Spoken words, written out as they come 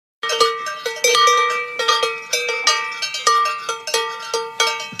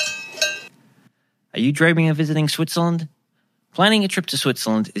Are you dreaming of visiting Switzerland? Planning a trip to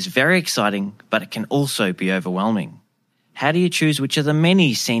Switzerland is very exciting, but it can also be overwhelming. How do you choose which of the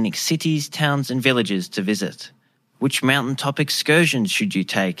many scenic cities, towns and villages to visit? Which mountaintop excursions should you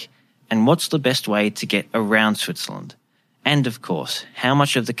take? And what's the best way to get around Switzerland? And of course, how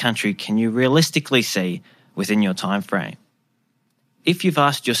much of the country can you realistically see within your time frame? If you've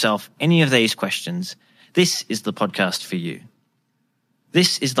asked yourself any of these questions, this is the podcast for you.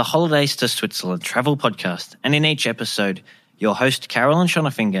 This is the Holidays to Switzerland travel podcast, and in each episode, your host Carolyn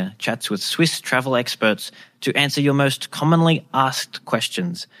Schonnefinger chats with Swiss travel experts to answer your most commonly asked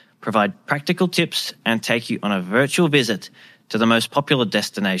questions, provide practical tips, and take you on a virtual visit to the most popular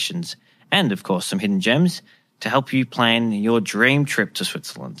destinations, and of course some hidden gems to help you plan your dream trip to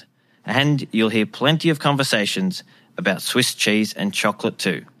Switzerland. And you'll hear plenty of conversations about Swiss cheese and chocolate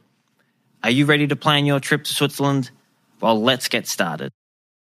too. Are you ready to plan your trip to Switzerland? Well, let's get started.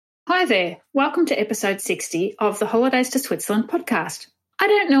 Hi there. Welcome to episode 60 of the Holidays to Switzerland podcast. I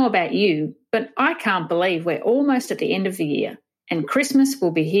don't know about you, but I can't believe we're almost at the end of the year and Christmas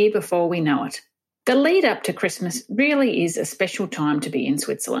will be here before we know it. The lead up to Christmas really is a special time to be in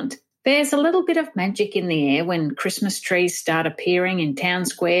Switzerland. There's a little bit of magic in the air when Christmas trees start appearing in town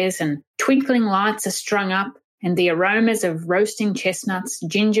squares and twinkling lights are strung up, and the aromas of roasting chestnuts,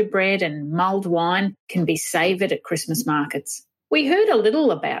 gingerbread and mulled wine can be savoured at Christmas markets. We heard a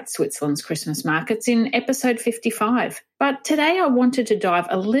little about Switzerland's Christmas markets in episode 55, but today I wanted to dive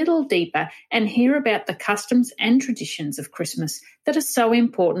a little deeper and hear about the customs and traditions of Christmas that are so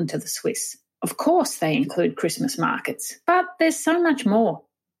important to the Swiss. Of course, they include Christmas markets, but there's so much more.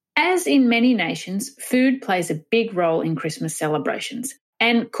 As in many nations, food plays a big role in Christmas celebrations,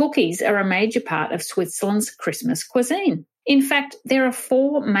 and cookies are a major part of Switzerland's Christmas cuisine. In fact, there are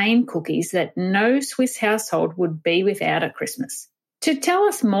 4 main cookies that no Swiss household would be without at Christmas. To tell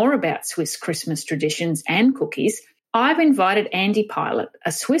us more about Swiss Christmas traditions and cookies, I've invited Andy Pilot,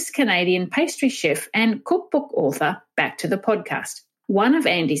 a Swiss-Canadian pastry chef and cookbook author, back to the podcast. One of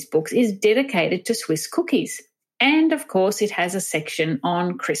Andy's books is dedicated to Swiss cookies, and of course it has a section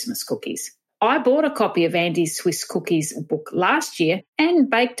on Christmas cookies. I bought a copy of Andy's Swiss Cookies book last year and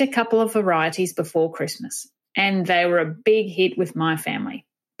baked a couple of varieties before Christmas, and they were a big hit with my family.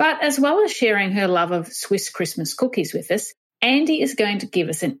 But as well as sharing her love of Swiss Christmas cookies with us, Andy is going to give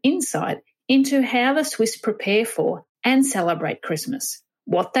us an insight into how the Swiss prepare for and celebrate Christmas,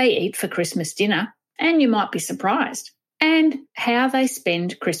 what they eat for Christmas dinner, and you might be surprised, and how they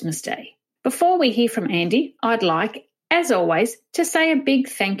spend Christmas Day. Before we hear from Andy, I'd like, as always, to say a big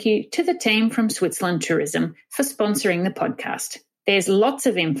thank you to the team from Switzerland Tourism for sponsoring the podcast. There's lots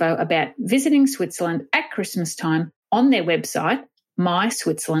of info about visiting Switzerland at Christmas time on their website,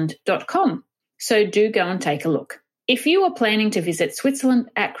 myswitzerland.com. So do go and take a look. If you are planning to visit Switzerland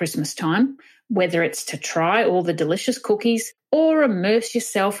at Christmas time, whether it's to try all the delicious cookies or immerse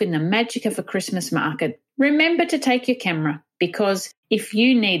yourself in the magic of a Christmas market, remember to take your camera, because if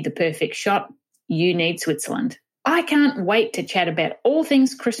you need the perfect shot, you need Switzerland. I can't wait to chat about all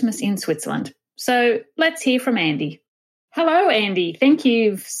things Christmas in Switzerland. So let's hear from Andy. Hello, Andy. Thank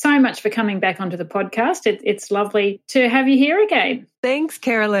you so much for coming back onto the podcast. It's lovely to have you here again. Thanks,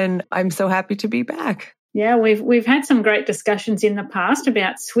 Carolyn. I'm so happy to be back. Yeah, we've had some great discussions in the past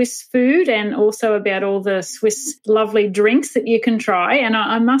about Swiss food and also about all the Swiss lovely drinks that you can try. And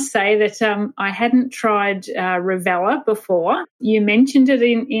I must say that I hadn't tried Rivella before. You mentioned it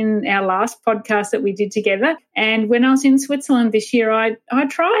in our last podcast that we did together. And when I was in Switzerland this year, I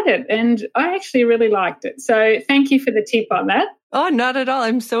tried it and I actually really liked it. So thank you for the tip on that. Oh, not at all.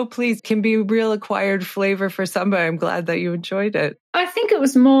 I'm so pleased. It can be a real acquired flavor for somebody. I'm glad that you enjoyed it. I think it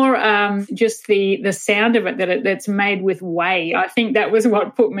was more just the sound of it, that's made with whey. I think that was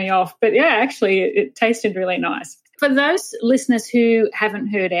what put me off. But yeah, actually, it tasted really nice. For those listeners who haven't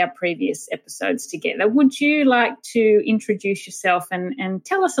heard our previous episodes together, would you like to introduce yourself and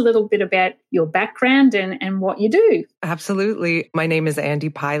tell us a little bit about your background and what you do? Absolutely. My name is Andy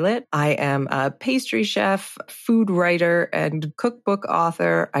Pilot. I am a pastry chef, food writer, and cookbook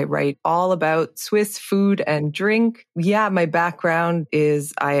author. I write all about Swiss food and drink. Yeah, my background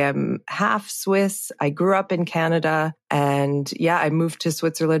is I am half Swiss. I grew up in Canada. And yeah, I moved to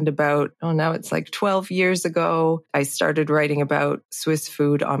Switzerland about, now it's like 12 years ago. I started writing about Swiss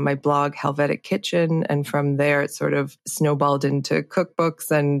food on my blog, Helvetic Kitchen. And from there, it sort of snowballed into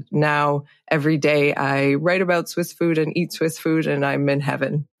cookbooks. And now every day I write about Swiss food and eat Swiss food and I'm in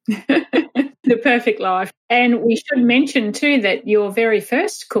heaven. The perfect life. And we should mention too that your very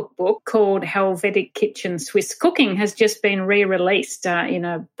first cookbook called Helvetic Kitchen Swiss Cooking has just been re-released in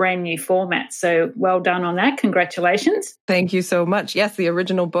a brand new format. So well done on that. Congratulations. Thank you so much. Yes, the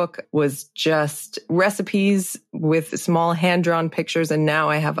original book was just recipes with small hand-drawn pictures. And now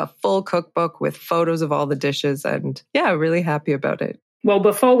I have a full cookbook with photos of all the dishes. And yeah, really happy about it. Well,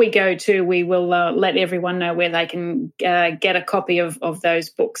 before we go to, we will let everyone know where they can get a copy of those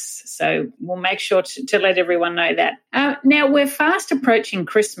books. So we'll make sure to let everyone know that. Now, we're fast approaching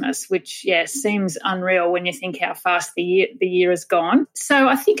Christmas, which, seems unreal when you think how fast the year has gone. So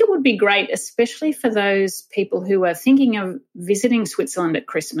I think it would be great, especially for those people who are thinking of visiting Switzerland at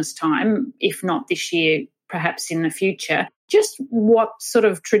Christmas time, if not this year, perhaps in the future, just what sort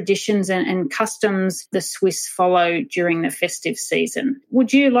of traditions and customs the Swiss follow during the festive season.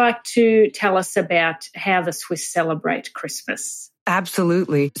 Would you like to tell us about how the Swiss celebrate Christmas?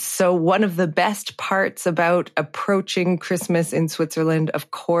 Absolutely. So one of the best parts about approaching Christmas in Switzerland,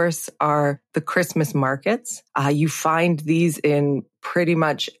 of course, are the Christmas markets. You find these in pretty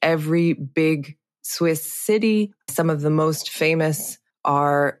much every big Swiss city. Some of the most famous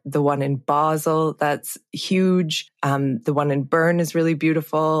are the one in Basel, that's huge. The one in Bern is really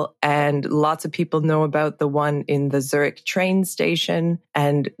beautiful. And lots of people know about the one in the Zurich train station.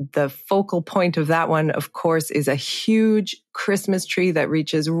 And the focal point of that one, of course, is a huge Christmas tree that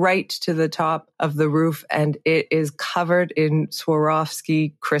reaches right to the top of the roof. And it is covered in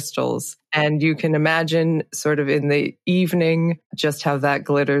Swarovski crystals. And you can imagine sort of in the evening, just how that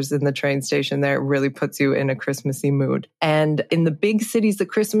glitters in the train station there. It really puts you in a Christmassy mood. And in the big cities, the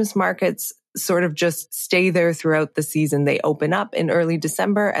Christmas markets sort of just stay there throughout the season. They open up in early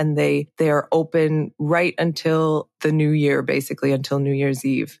December and they are open right until the new year, basically until New Year's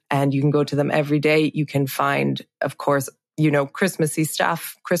Eve. And you can go to them every day. You can find, of course, Christmassy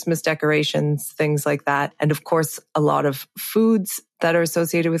stuff, Christmas decorations, things like that. And of course, a lot of foods that are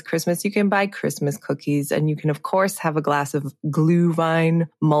associated with Christmas. You can buy Christmas cookies and you can, of course, have a glass of Glühwein,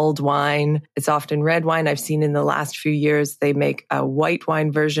 mulled wine. It's often red wine. I've seen in the last few years, they make a white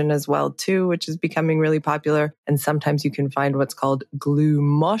wine version as well, too, which is becoming really popular. And sometimes you can find what's called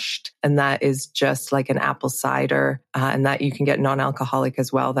Glühmoscht, and that is just like an apple cider, and that you can get non-alcoholic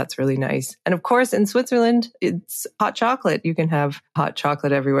as well. That's really nice. And of course, in Switzerland, it's hot chocolate. You can have hot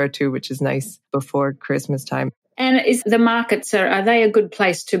chocolate everywhere, too, which is nice before Christmas time. And is the markets, are they a good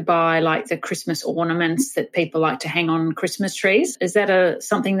place to buy like the Christmas ornaments that people like to hang on Christmas trees? Is that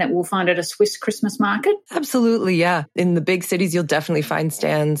something that we'll find at a Swiss Christmas market? Absolutely, yeah. In the big cities, you'll definitely find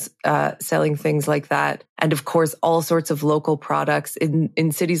stands selling things like that. And of course, all sorts of local products.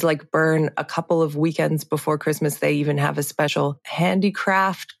 In cities like Bern, a couple of weekends before Christmas, they even have a special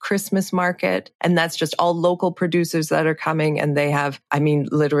handicraft Christmas market. And that's just all local producers that are coming. And they have,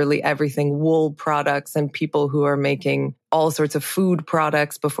 literally everything, wool products and people who are making all sorts of food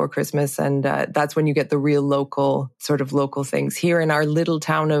products before Christmas. And that's when you get the real local things. Here in our little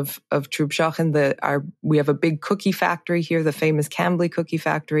town of Trubschachen, we have a big cookie factory here, the famous Cambly cookie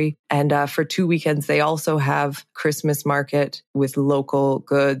factory. And for 2 weekends, they also have Christmas market with local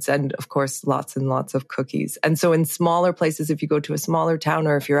goods and, of course, lots and lots of cookies. And so in smaller places, if you go to a smaller town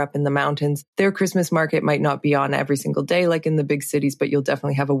or if you're up in the mountains, their Christmas market might not be on every single day like in the big cities, but you'll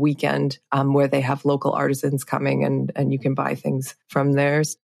definitely have a weekend where they have local artisans coming and you can buy things from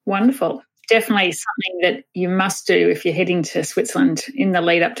theirs. Wonderful. Definitely something that you must do if you're heading to Switzerland in the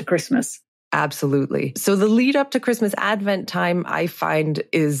lead up to Christmas. Absolutely. So the lead up to Christmas, Advent time, I find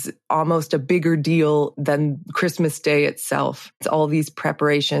is almost a bigger deal than Christmas Day itself. It's all these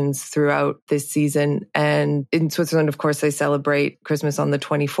preparations throughout this season. And in Switzerland, of course, they celebrate Christmas on the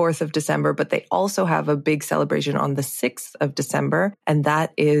 24th of December, but they also have a big celebration on the 6th of December. And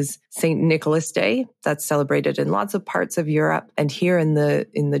that is St. Nicholas Day. That's celebrated in lots of parts of Europe. And here in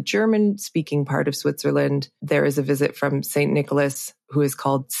the German-speaking part of Switzerland, there is a visit from St. Nicholas, who is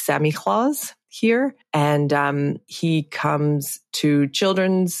called Sammy Claus here. And he comes to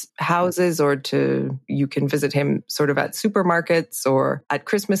children's houses you can visit him sort of at supermarkets or at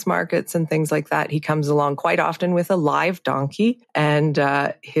Christmas markets and things like that. He comes along quite often with a live donkey and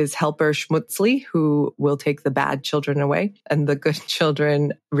his helper Schmutzli, who will take the bad children away. And the good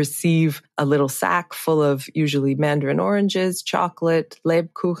children receive a little sack full of usually mandarin oranges, chocolate,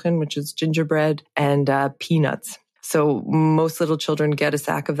 Lebkuchen, which is gingerbread, and peanuts. So most little children get a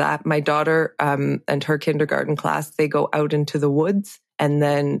sack of that. My daughter and her kindergarten class, they go out into the woods. And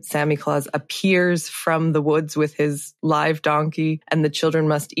then Santa Claus appears from the woods with his live donkey. And the children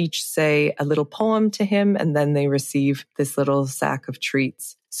must each say a little poem to him. And then they receive this little sack of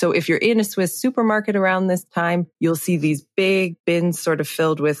treats. So if you're in a Swiss supermarket around this time, you'll see these big bins sort of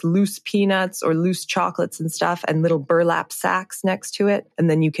filled with loose peanuts or loose chocolates and stuff and little burlap sacks next to it. And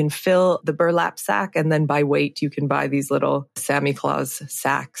then you can fill the burlap sack, and then by weight, you can buy these little Santa Claus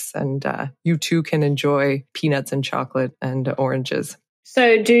sacks, and you too can enjoy peanuts and chocolate and oranges.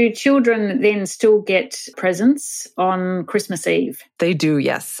 So do children then still get presents on Christmas Eve? They do,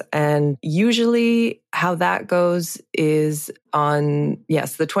 yes. And usually how that goes is on,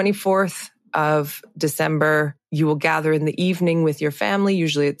 the 24th of December, you will gather in the evening with your family.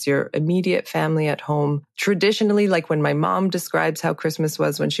 Usually it's your immediate family at home. Traditionally, like when my mom describes how Christmas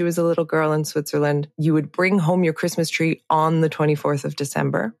was when she was a little girl in Switzerland, you would bring home your Christmas tree on the 24th of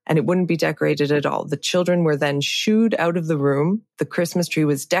December, and it wouldn't be decorated at all. The children were then shooed out of the room. The Christmas tree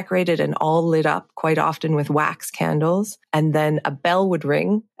was decorated and all lit up, quite often with wax candles. And then a bell would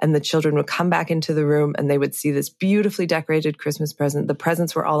ring and the children would come back into the room and they would see this beautifully decorated Christmas present. The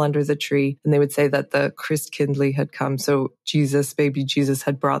presents were all under the tree, and they would say that the Christkindli had come. So Jesus, baby Jesus,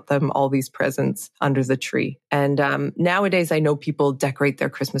 had brought them all these presents under the tree. And nowadays, I know people decorate their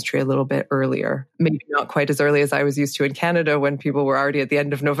Christmas tree a little bit earlier. Maybe not quite as early as I was used to in Canada, when people were already at the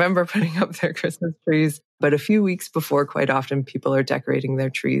end of November putting up their Christmas trees. But a few weeks before, quite often, people are decorating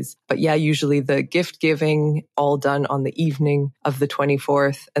their trees. But yeah, usually the gift giving, all done on the evening of the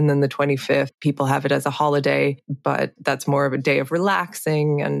 24th. And then the 25th, people have it as a holiday, but that's more of a day of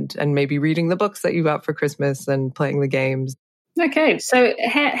relaxing and maybe reading the books that you got for Christmas and playing the games. Okay, so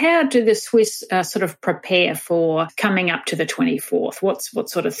how do the Swiss sort of prepare for coming up to the 24th? What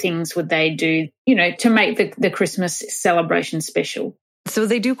sort of things would they do, to make the Christmas celebration special? So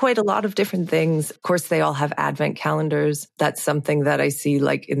they do quite a lot of different things. Of course, they all have advent calendars. That's something that I see,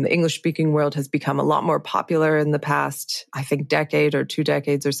 like in the English-speaking world, has become a lot more popular in the past, I think, decade or 2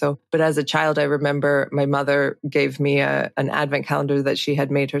 decades or so. But as a child, I remember my mother gave me an advent calendar that she had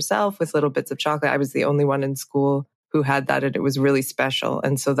made herself with little bits of chocolate. I was the only one in school who had that, and it was really special.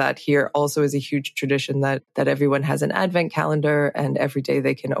 And so that here also is a huge tradition that everyone has an advent calendar, and every day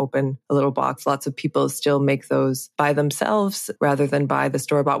they can open a little box. Lots of people still make those by themselves rather than buy the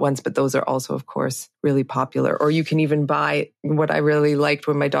store-bought ones, but those are also, of course, really popular. Or you can even buy what I really liked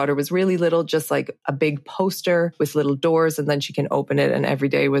when my daughter was really little, just like a big poster with little doors, and then she can open it, and every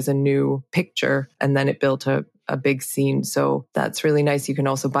day was a new picture, and then it built a big scene. So that's really nice. You can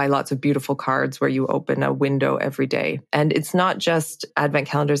also buy lots of beautiful cards where you open a window every day. And it's not just advent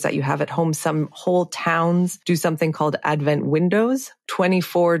calendars that you have at home. Some whole towns do something called Advent Windows.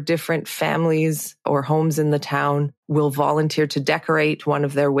 24 different families or homes in the town will volunteer to decorate one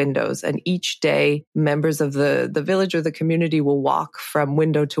of their windows. And each day, members of the village or the community will walk from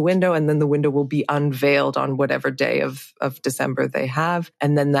window to window, and then the window will be unveiled on whatever day of December they have.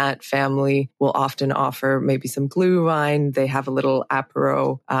 And then that family will often offer maybe some glühwein. They have a little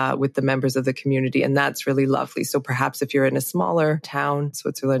apéro with the members of the community, and that's really lovely. So perhaps if you're in a smaller town,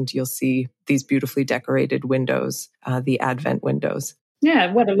 Switzerland, you'll see these beautifully decorated windows, the Advent windows.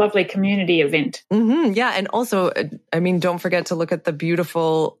 Yeah, what a lovely community event. Mm-hmm, yeah. And also, don't forget to look at the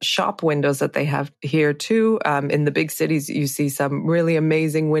beautiful shop windows that they have here too. In the big cities, you see some really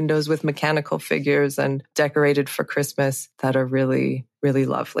amazing windows with mechanical figures and decorated for Christmas that are really, really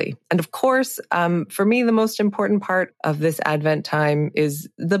lovely. And of course, for me, the most important part of this Advent time is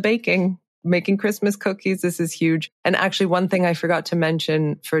the baking. Making Christmas cookies. This is huge. And actually, one thing I forgot to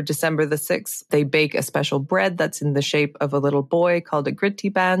mention, for December the 6th, they bake a special bread that's in the shape of a little boy called a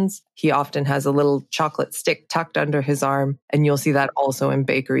Grittibans. He often has a little chocolate stick tucked under his arm, and you'll see that also in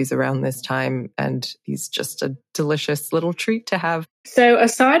bakeries around this time. And he's just a delicious little treat to have. So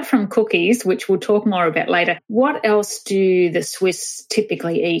aside from cookies, which we'll talk more about later, what else do the Swiss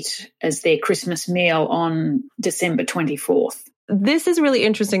typically eat as their Christmas meal on December 24th? This is really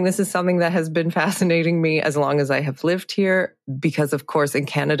interesting. This is something that has been fascinating me as long as I have lived here, because of course in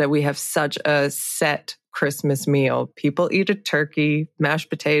Canada we have such a set Christmas meal. People eat a turkey, mashed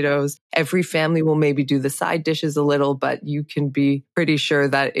potatoes. Every family will maybe do the side dishes a little, but you can be pretty sure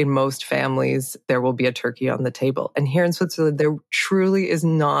that in most families there will be a turkey on the table. And here in Switzerland, there truly is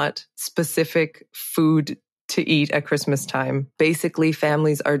not specific food to eat at Christmas time. Basically,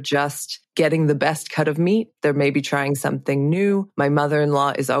 families are just getting the best cut of meat. They're maybe trying something new. My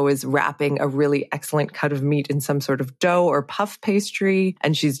mother-in-law is always wrapping a really excellent cut of meat in some sort of dough or puff pastry,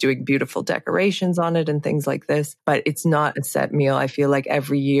 and she's doing beautiful decorations on it and things like this. But it's not a set meal. I feel like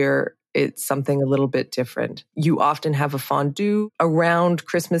every year it's something a little bit different. You often have a fondue around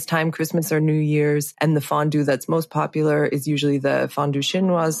Christmas time, Christmas or New Year's. And the fondue that's most popular is usually the fondue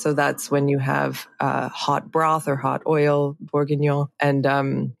chinoise. So that's when you have hot broth or hot oil, bourguignon,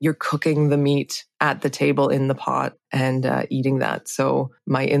 and you're cooking the meat at the table in the pot and eating that. So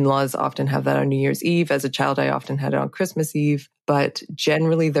my in-laws often have that on New Year's Eve. As a child, I often had it on Christmas Eve. But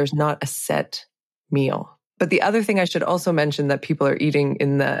generally, there's not a set meal. But the other thing I should also mention that people are eating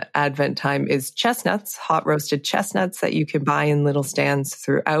in the Advent time is chestnuts, hot roasted chestnuts that you can buy in little stands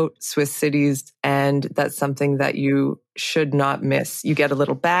throughout Swiss cities. And that's something that you should not miss. You get a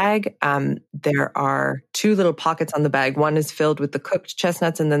little bag. There are 2 little pockets on the bag. One is filled with the cooked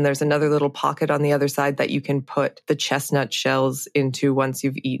chestnuts, and then there's another little pocket on the other side that you can put the chestnut shells into once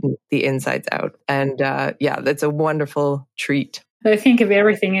you've eaten the insides out. And that's a wonderful treat. They think of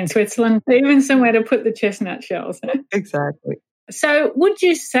everything in Switzerland, even somewhere to put the chestnut shells. Exactly. So would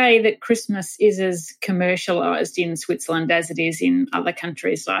you say that Christmas is as commercialised in Switzerland as it is in other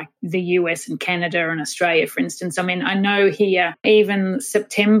countries like the US and Canada and Australia, for instance? I mean, I know here, even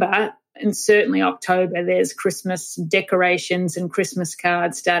September and certainly October, there's Christmas decorations and Christmas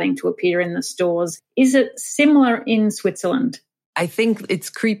cards starting to appear in the stores. Is it similar in Switzerland? I think it's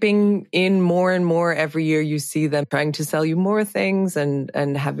creeping in more and more every year. You see them trying to sell you more things and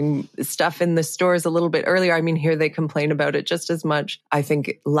having stuff in the stores a little bit earlier. I mean, here they complain about it just as much. I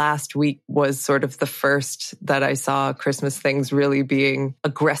think last week was sort of the first that I saw Christmas things really being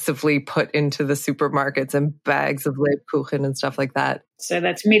aggressively put into the supermarkets and bags of Lebkuchen and stuff like that. So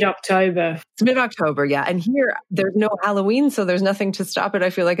that's mid-October. It's mid-October, yeah. And here, there's no Halloween, so there's nothing to stop it. I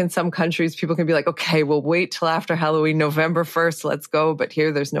feel like in some countries, people can be like, okay, we'll wait till after Halloween, November 1st, let's go. But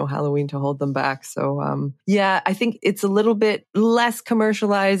here, there's no Halloween to hold them back. So, I think it's a little bit less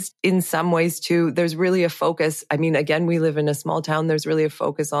commercialized in some ways, too. There's really a focus. I mean, again, we live in a small town. There's really a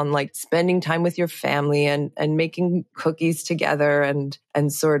focus on like spending time with your family and making cookies together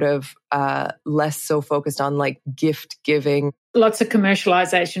and sort of less so focused on like gift giving. Lots of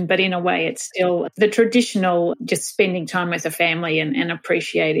commercialization, but in a way it's still the traditional just spending time with the family and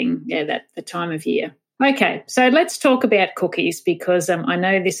appreciating that the time of year. Okay, so let's talk about cookies because I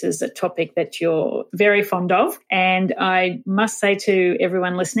know this is a topic that you're very fond of. And I must say to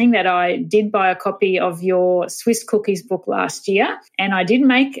everyone listening that I did buy a copy of your Swiss cookies book last year, and I did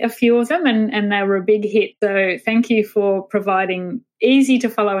make a few of them and they were a big hit. So thank you for providing easy to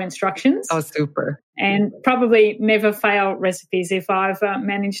follow instructions. Oh, super. And probably never fail recipes if I've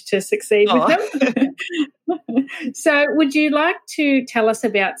managed to succeed with them. So would you like to tell us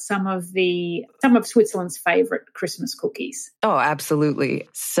about some of Switzerland's favourite Christmas cookies? Oh, absolutely.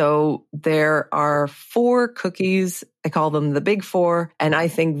 So there are 4 cookies. I call them the Big 4. And I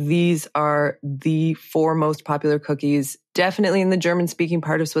think these are the 4 most popular cookies, definitely in the German-speaking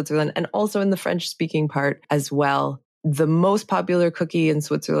part of Switzerland and also in the French-speaking part as well. The most popular cookie in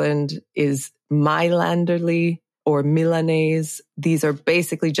Switzerland is Mailänderli or Milanese. These are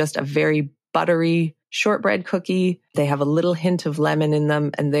basically just a very buttery shortbread cookie. They have a little hint of lemon in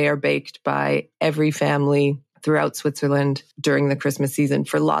them, and they are baked by every family throughout Switzerland during the Christmas season.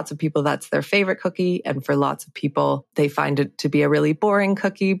 For lots of people, that's their favorite cookie. And for lots of people, they find it to be a really boring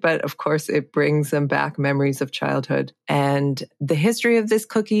cookie. But of course, it brings them back memories of childhood. And the history of this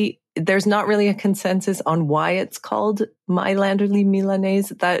cookie, there's not really a consensus on why it's called Mailänderli Milanese.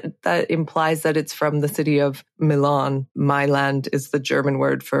 That implies that it's from the city of Milan. Mailand is the German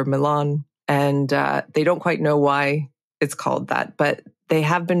word for Milan. And they don't quite know why it's called that, but they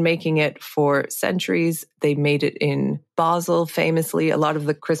have been making it for centuries. They made it in Basel famously. A lot of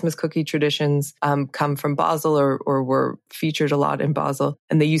the Christmas cookie traditions come from Basel or were featured a lot in Basel.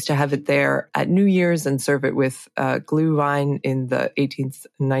 And they used to have it there at New Year's and serve it with Glühwein in the 18th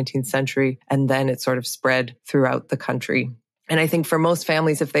and 19th century. And then it sort of spread throughout the country. And I think for most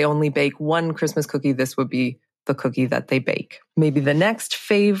families, if they only bake one Christmas cookie, this would be the cookie that they bake. Maybe the next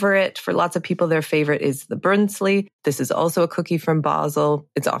favorite, for lots of people, their favorite is the Brunzli. This is also a cookie from Basel.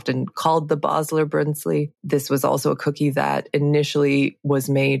 It's often called the Basler Brunzli. This was also a cookie that initially was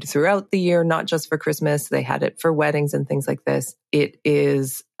made throughout the year, not just for Christmas. They had it for weddings and things like this. It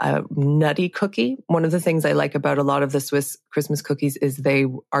is a nutty cookie. One of the things I like about a lot of the Swiss Christmas cookies is they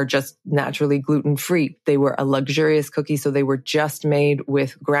are just naturally gluten-free. They were a luxurious cookie, so they were just made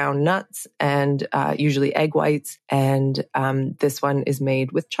with ground nuts and usually egg whites. And this one is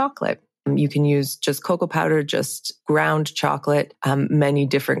made with chocolate. You can use just cocoa powder, just ground chocolate. Many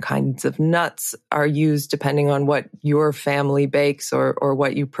different kinds of nuts are used depending on what your family bakes or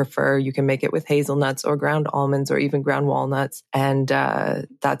what you prefer. You can make it with hazelnuts or ground almonds or even ground walnuts. And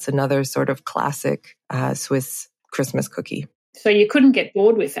that's another sort of classic Swiss Christmas cookie. So you couldn't get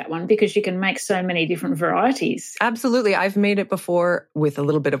bored with that one because you can make so many different varieties. Absolutely. I've made it before with a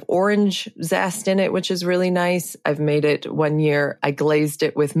little bit of orange zest in it, which is really nice. I've made it one year. I glazed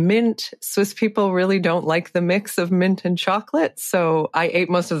it with mint. Swiss people really don't like the mix of mint and chocolate. So I ate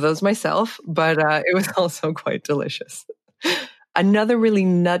most of those myself, but it was also quite delicious. Another really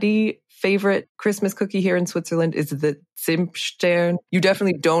nutty favorite Christmas cookie here in Switzerland is the Zimtstern. You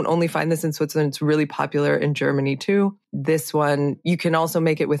definitely don't only find this in Switzerland. It's really popular in Germany too. This one, you can also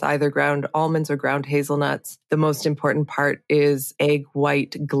make it with either ground almonds or ground hazelnuts. The most important part is egg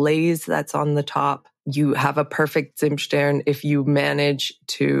white glaze that's on the top. You have a perfect Zimtstern if you manage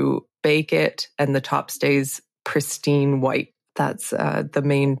to bake it and the top stays pristine white. That's the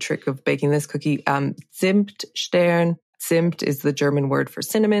main trick of baking this cookie. Zimtstern. Zimt is the German word for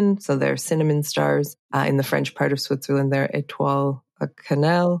cinnamon. So they're cinnamon stars. In the French part of Switzerland, they're étoiles à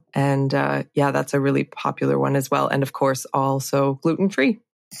cannelle. And that's a really popular one as well. And of course, also gluten-free.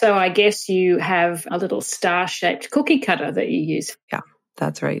 So I guess you have a little star-shaped cookie cutter that you use. Yeah.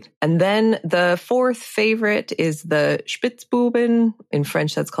 That's right. And then the fourth favorite is the Spitzbuben. In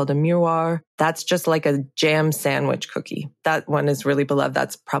French, that's called a miroir. That's just like a jam sandwich cookie. That one is really beloved.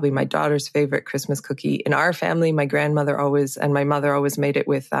 That's probably my daughter's favorite Christmas cookie. In our family, my grandmother always and my mother always made it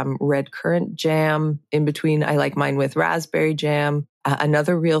with red currant jam in between. I like mine with raspberry jam.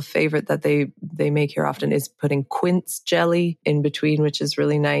 Another real favorite that they make here often is putting quince jelly in between, which is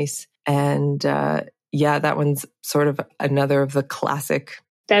really nice. And that one's sort of another of the classic.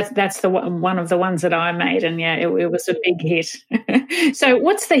 That's the one of the ones that I made, and it was a big hit. So,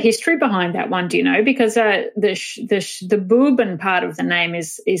 what's the history behind that one? Do you know? Because the Buben part of the name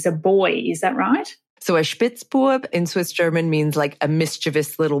is a boy. Is that right? So a Spitzbub in Swiss German means like a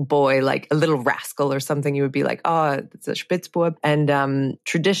mischievous little boy, like a little rascal or something. You would be like, oh, it's a Spitzbub. And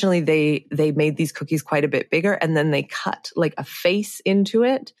traditionally, they made these cookies quite a bit bigger, and then they cut like a face into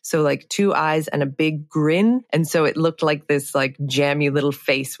it. So like two eyes and a big grin. And so it looked like this like jammy little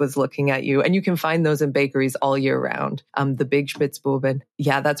face was looking at you. And you can find those in bakeries all year round. The big Spitzbuben.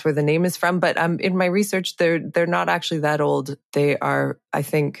 Yeah, that's where the name is from. But in my research, they're not actually that old. They are, I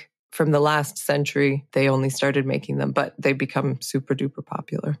think, from the last century, they only started making them, but they become super duper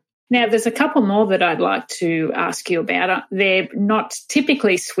popular. Now, there's a couple more that I'd like to ask you about. They're not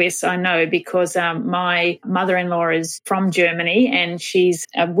typically Swiss, I know, because my mother-in-law is from Germany and she's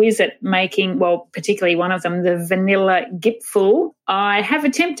a whiz at making, well, particularly one of them, the vanilla Gipfel. I have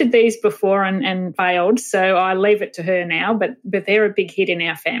attempted these before and failed, so I leave it to her now, but they're a big hit in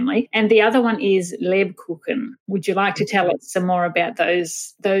our family. And the other one is Lebkuchen. Would you like to tell us some more about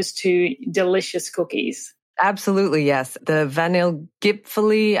those two delicious cookies? Absolutely, yes. The Vanille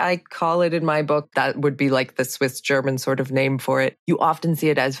Gipfeli, I call it in my book. That would be like the Swiss German sort of name for it. You often see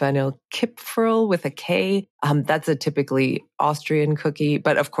it as Vanille Kipferl with a K. That's a typically Austrian cookie.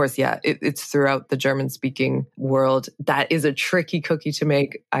 But of course, it's throughout the German-speaking world. That is a tricky cookie to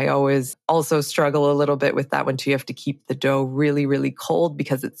make. I always also struggle a little bit with that one too. You have to keep the dough really, really cold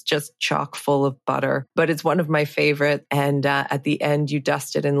because it's just chock full of butter. But it's one of my favorite. And at the end, you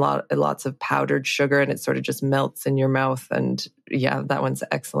dust it in lots of powdered sugar and it sort of just melts in your mouth. And yeah, that one's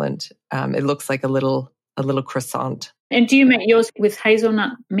excellent. It looks like a little croissant. And do you make yours with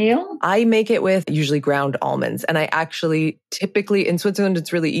hazelnut meal? I make it with usually ground almonds. And I actually typically in Switzerland,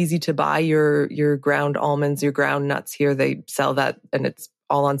 it's really easy to buy your ground almonds, your ground nuts here. They sell that and it's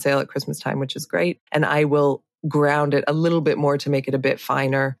all on sale at Christmas time, which is great. And I will ground it a little bit more to make it a bit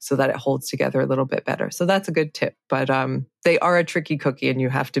finer so that it holds together a little bit better. So that's a good tip. But they are a tricky cookie and you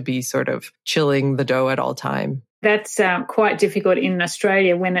have to be sort of chilling the dough at all time. That's quite difficult in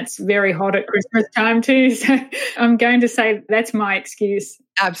Australia when it's very hot at Christmas time too. So I'm going to say that's my excuse.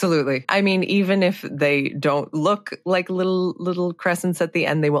 Absolutely. I mean, even if they don't look like little crescents at the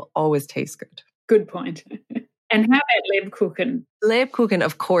end, they will always taste good. Good point. And how about Lebkuchen? Lebkuchen,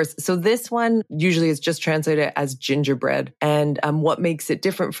 of course. So this one usually is just translated as gingerbread. And what makes it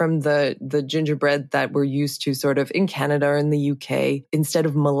different from the gingerbread that we're used to sort of in Canada or in the UK, instead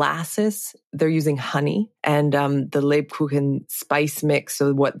of molasses, they're using honey. And the Lebkuchen spice mix,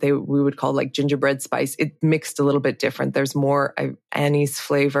 so what we would call like gingerbread spice, it mixed a little bit different. There's more anise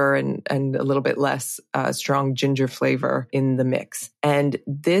flavor and a little bit less strong ginger flavor in the mix. And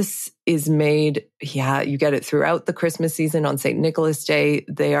this is made, you get it throughout the Christmas season. On St. Nicholas Day,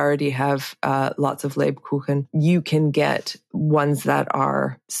 they already have lots of Lebkuchen. You can get ones that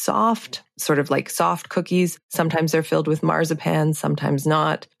are soft, sort of like soft cookies. Sometimes they're filled with marzipan, sometimes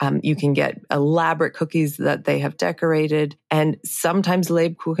not. You can get elaborate cookies that they have decorated. And sometimes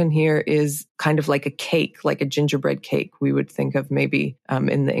Lebkuchen here is kind of like a cake, like a gingerbread cake we would think of maybe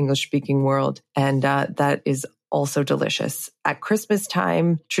in the English-speaking world. And that is also delicious. At Christmas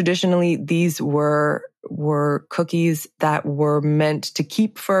time, traditionally, these were cookies that were meant to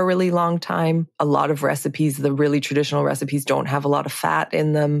keep for a really long time. A lot of recipes, the really traditional recipes, don't have a lot of fat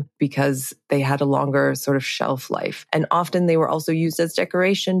in them because they had a longer sort of shelf life. And often they were also used as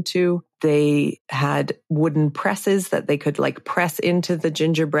decoration too. They had wooden presses that they could like press into the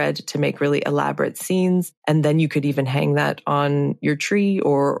gingerbread to make really elaborate scenes. And then you could even hang that on your tree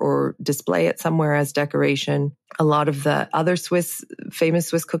or display it somewhere as decoration. A lot of the other famous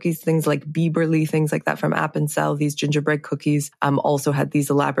Swiss cookies, things like Biberli, things like that from Appenzell, these gingerbread cookies, also had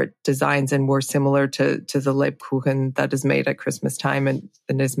these elaborate designs and were similar to the Lebkuchen that is made at Christmas time and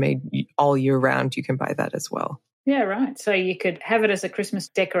is made all year round. You can buy that as well. Yeah, right. So you could have it as a Christmas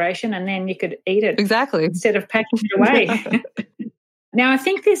decoration and then you could eat it. Exactly. Instead of packing it away. Now, I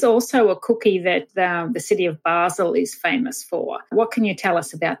think there's also a cookie that the city of Basel is famous for. What can you tell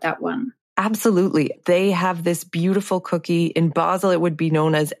us about that one? Absolutely. They have this beautiful cookie. In Basel, it would be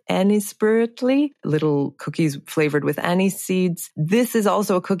known as Anisbrötli, little cookies flavored with anise seeds. This is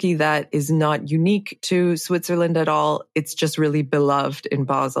also a cookie that is not unique to Switzerland at all. It's just really beloved in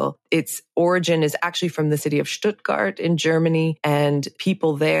Basel. Its origin is actually from the city of Stuttgart in Germany, and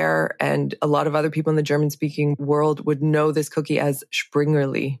people there and a lot of other people in the German-speaking world would know this cookie as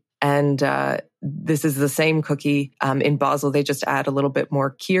Springerli. And this is the same cookie. In Basel, they just add a little bit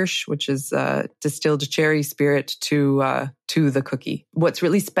more kirsch, which is distilled cherry spirit, to the cookie. What's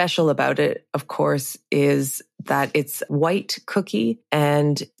really special about it, of course, is that it's white cookie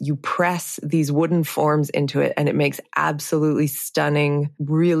and you press these wooden forms into it and it makes absolutely stunning,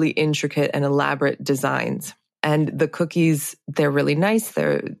 really intricate and elaborate designs. And the cookies, they're really nice.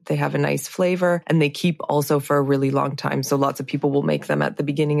 They have a nice flavor and they keep also for a really long time. So lots of people will make them at the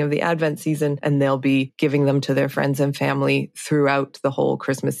beginning of the Advent season and they'll be giving them to their friends and family throughout the whole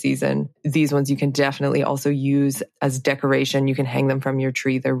Christmas season. These ones you can definitely also use as decoration. You can hang them from your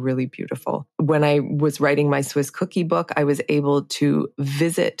tree. They're really beautiful. When I was writing my Swiss cookie book, I was able to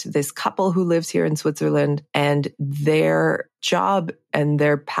visit this couple who lives here in Switzerland, and their job and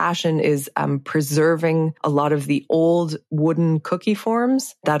their passion is preserving a lot of the old wooden cookie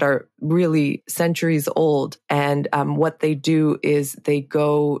forms that are really centuries old. And what they do is they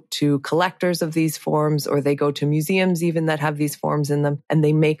go to collectors of these forms, or they go to museums even that have these forms in them, and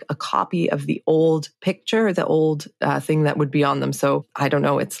they make a copy of the old picture, the old thing that would be on them. So I don't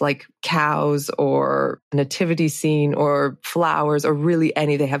know, it's like cows or a nativity scene or flowers or really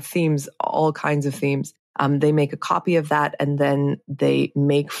they have themes, all kinds of themes. They make a copy of that and then they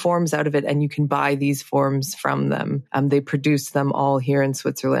make forms out of it, and you can buy these forms from them. They produce them all here in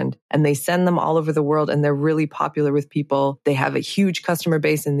Switzerland and they send them all over the world, and they're really popular with people. They have a huge customer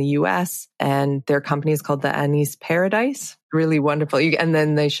base in the US, and their company is called the Anis Paradise. Really wonderful. And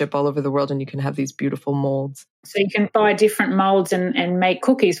then they ship all over the world, and you can have these beautiful molds. So you can buy different molds and make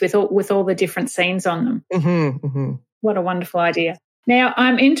cookies with all the different scenes on them. Mm-hmm, mm-hmm. What a wonderful idea. Now,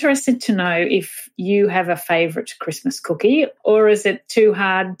 I'm interested to know if you have a favourite Christmas cookie, or is it too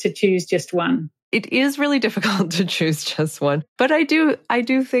hard to choose just one? It is really difficult to choose just one, but I do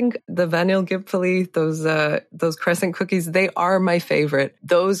think the Vanillegipfeli, those crescent cookies, they are my favorite.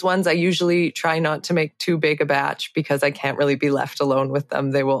 Those ones I usually try not to make too big a batch because I can't really be left alone with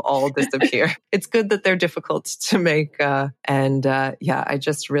them. They will all disappear. It's good that they're difficult to make, I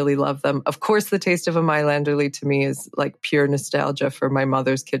just really love them. Of course, the taste of a Mailänderli to me is like pure nostalgia for my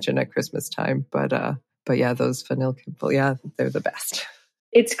mother's kitchen at Christmas time. But yeah, those Vanillegipfeli, yeah, they're the best.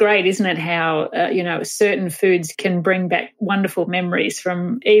 It's great, isn't it, how, certain foods can bring back wonderful memories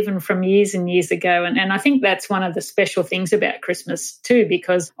from years and years ago. And I think that's one of the special things about Christmas too,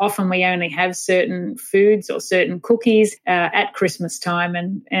 because often we only have certain foods or certain cookies at Christmas time.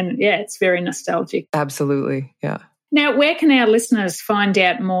 And it's very nostalgic. Absolutely, yeah. Now, where can our listeners find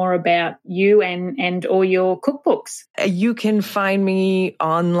out more about you and all your cookbooks? You can find me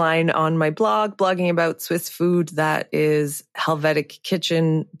online on my blog, blogging about Swiss food. That is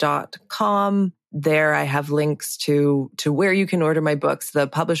helvetickitchen.com. There I have links to where you can order my books. The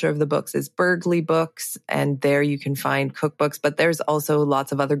publisher of the books is Bergli Books, and there you can find cookbooks. But there's also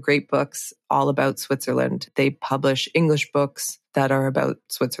lots of other great books all about Switzerland. They publish English books that are about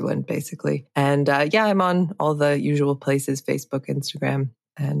Switzerland, basically. And I'm on all the usual places, Facebook, Instagram,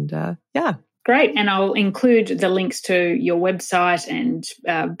 and Great. And I'll include the links to your website and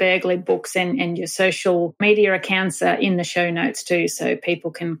Bergli Books and your social media accounts in the show notes too, so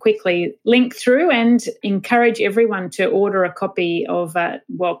people can quickly link through, and encourage everyone to order a copy of,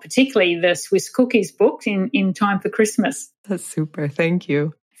 particularly the Swiss Cookies book in time for Christmas. That's super. Thank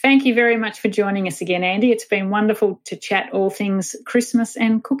you. Thank you very much for joining us again, Andy. It's been wonderful to chat all things Christmas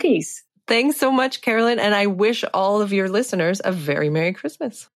and cookies. Thanks so much, Carolyn. And I wish all of your listeners a very Merry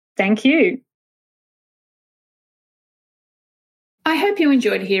Christmas. Thank you. I hope you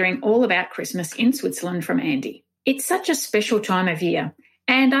enjoyed hearing all about Christmas in Switzerland from Andy. It's such a special time of year,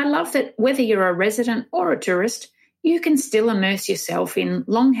 and I love that whether you're a resident or a tourist, you can still immerse yourself in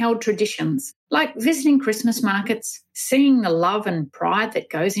long-held traditions, like visiting Christmas markets, seeing the love and pride that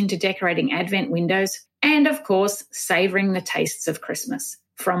goes into decorating Advent windows, and, of course, savouring the tastes of Christmas,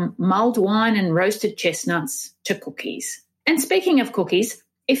 from mulled wine and roasted chestnuts to cookies. And speaking of cookies,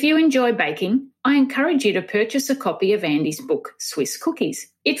 if you enjoy baking, I encourage you to purchase a copy of Andy's book, Swiss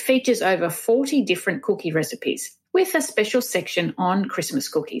Cookies. It features over 40 different cookie recipes, with a special section on Christmas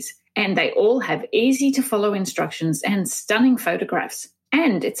cookies, and they all have easy-to-follow instructions and stunning photographs.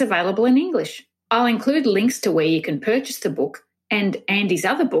 And it's available in English. I'll include links to where you can purchase the book and Andy's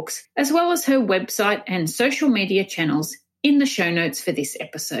other books, as well as her website and social media channels in the show notes for this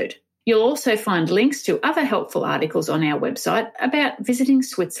episode. You'll also find links to other helpful articles on our website about visiting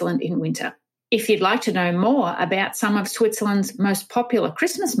Switzerland in winter. If you'd like to know more about some of Switzerland's most popular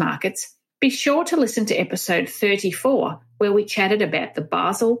Christmas markets, be sure to listen to episode 34, where we chatted about the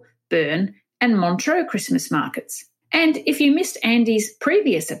Basel, Bern, and Montreux Christmas markets. And if you missed Andy's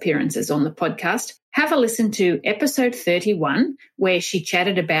previous appearances on the podcast, have a listen to episode 31, where she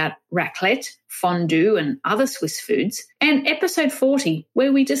chatted about raclette, fondue, and other Swiss foods, and episode 40,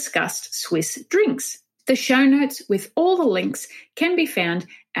 where we discussed Swiss drinks. The show notes with all the links can be found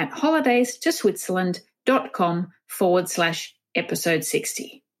at holidaystoSwitzerland.com/episode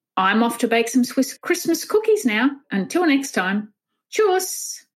 60. I'm off to bake some Swiss Christmas cookies now. Until next time,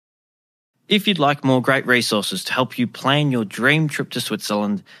 tschüss! If you'd like more great resources to help you plan your dream trip to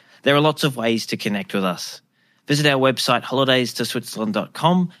Switzerland, there are lots of ways to connect with us. Visit our website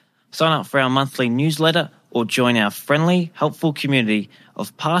holidaystoSwitzerland.com, sign up for our monthly newsletter, or join our friendly, helpful community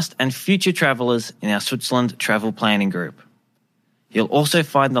of past and future travellers in our Switzerland travel planning group. You'll also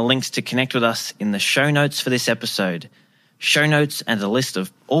find the links to connect with us in the show notes for this episode. Show notes and a list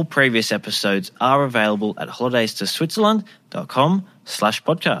of all previous episodes are available at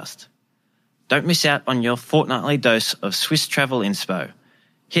holidaystoSwitzerland.com/podcast. Don't miss out on your fortnightly dose of Swiss travel inspo.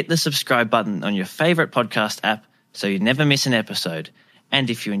 Hit the subscribe button on your favourite podcast app so you never miss an episode. And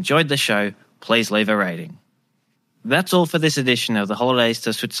if you enjoyed the show, please leave a rating. That's all for this edition of the Holidays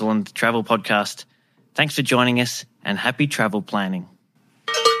to Switzerland Travel Podcast. Thanks for joining us and happy travel planning.